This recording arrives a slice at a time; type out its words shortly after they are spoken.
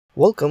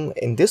Welcome.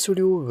 In this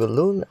video, we will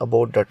learn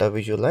about data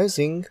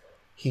visualizing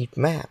heat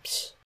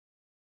maps.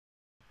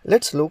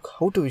 Let's look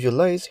how to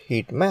visualize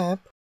heat map.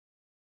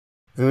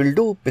 We will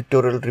do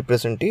pictorial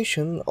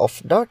representation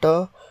of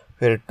data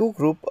where two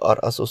groups are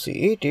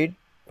associated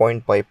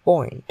point by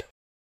point.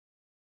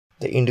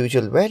 The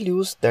individual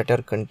values that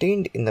are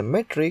contained in the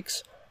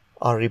matrix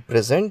are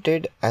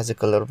represented as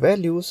color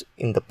values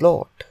in the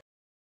plot.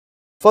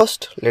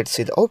 First, let's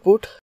see the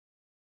output.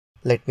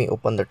 Let me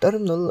open the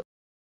terminal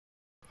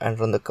and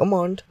run the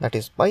command, that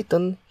is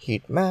python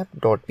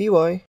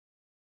heatmap.py.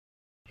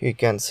 You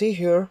can see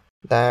here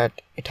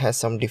that it has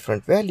some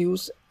different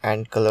values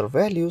and color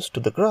values to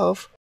the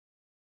graph.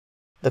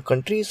 The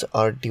countries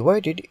are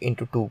divided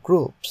into two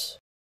groups.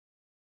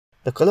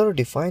 The color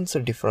defines the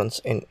difference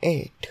in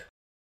it.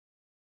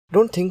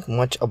 Don't think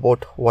much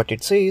about what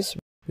it says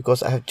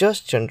because I have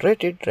just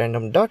generated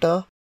random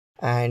data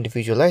and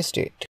visualized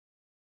it.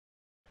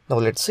 Now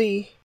let's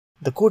see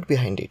the code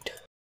behind it.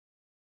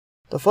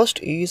 The first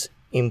is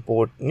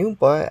import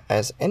numpy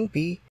as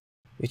np,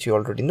 which you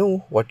already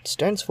know what it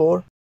stands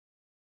for.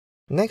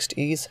 Next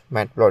is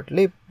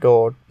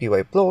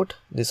matplotlib.pyplot,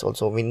 this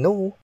also we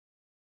know.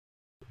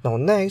 Now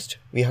next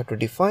we have to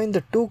define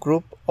the two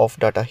groups of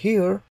data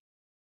here,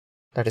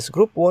 that is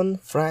group 1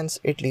 France,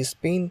 Italy,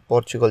 Spain,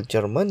 Portugal,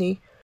 Germany,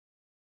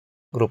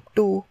 group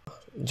 2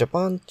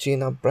 Japan,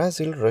 China,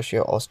 Brazil,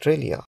 Russia,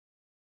 Australia.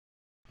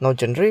 Now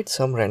generate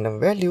some random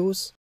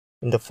values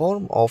in the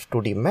form of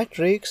 2D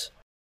matrix.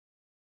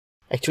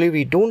 Actually,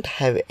 we don't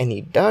have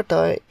any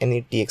data,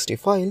 any txt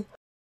file,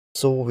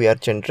 so we are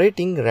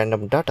generating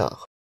random data.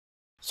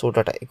 So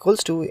data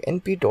equals to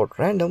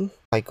np.random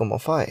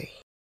 5,5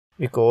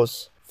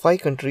 because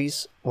 5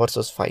 countries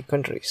versus 5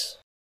 countries.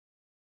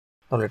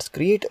 Now let's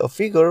create a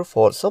figure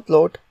for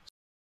subplot.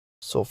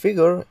 So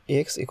figure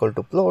ax equal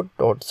to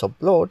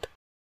plot.subplot.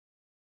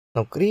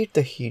 Now create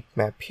the heat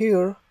map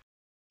here.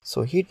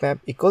 So heat map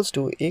equals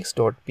to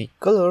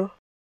x.peakcolor.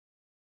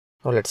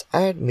 Now let's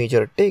add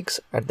major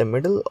ticks at the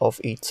middle of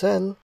each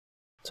cell.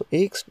 So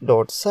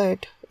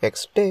x.set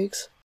x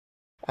ticks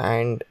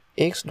and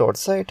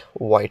x.set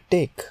y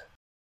tick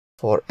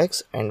for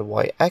x and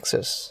y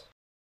axis.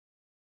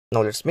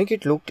 Now let's make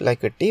it look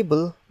like a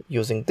table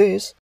using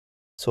this.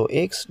 So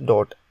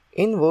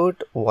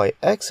x.invert y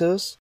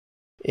axis,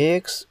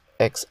 x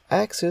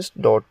axis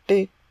dot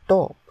tick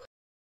top.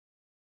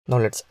 Now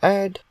let's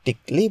add tick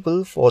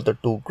label for the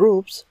two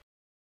groups.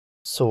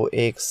 So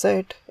x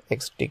set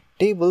x tick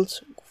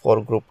tables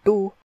for group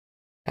 2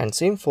 and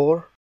same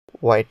for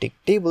y tick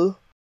table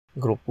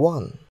group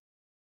 1.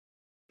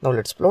 Now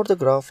let's plot the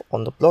graph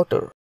on the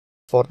plotter.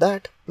 For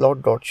that,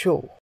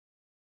 plot.show.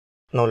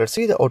 Now let's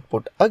see the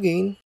output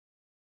again.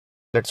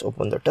 Let's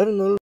open the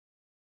terminal.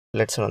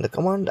 Let's run the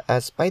command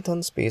as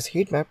python space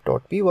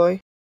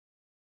heatmap.py.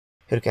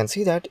 Here you can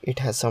see that it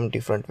has some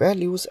different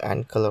values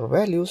and color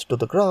values to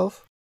the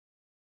graph.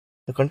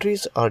 The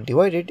countries are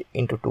divided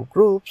into two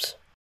groups.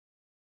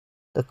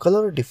 The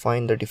color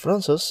defines the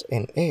differences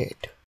in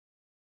it.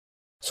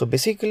 So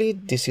basically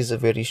this is a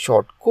very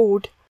short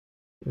code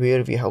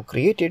where we have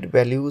created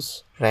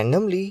values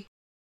randomly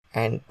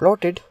and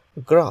plotted a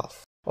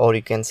graph, or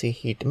you can say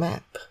heat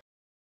map.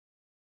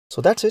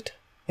 So that's it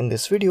in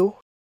this video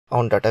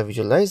on data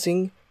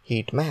visualizing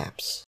heat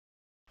maps.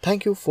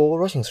 Thank you for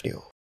watching this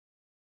video.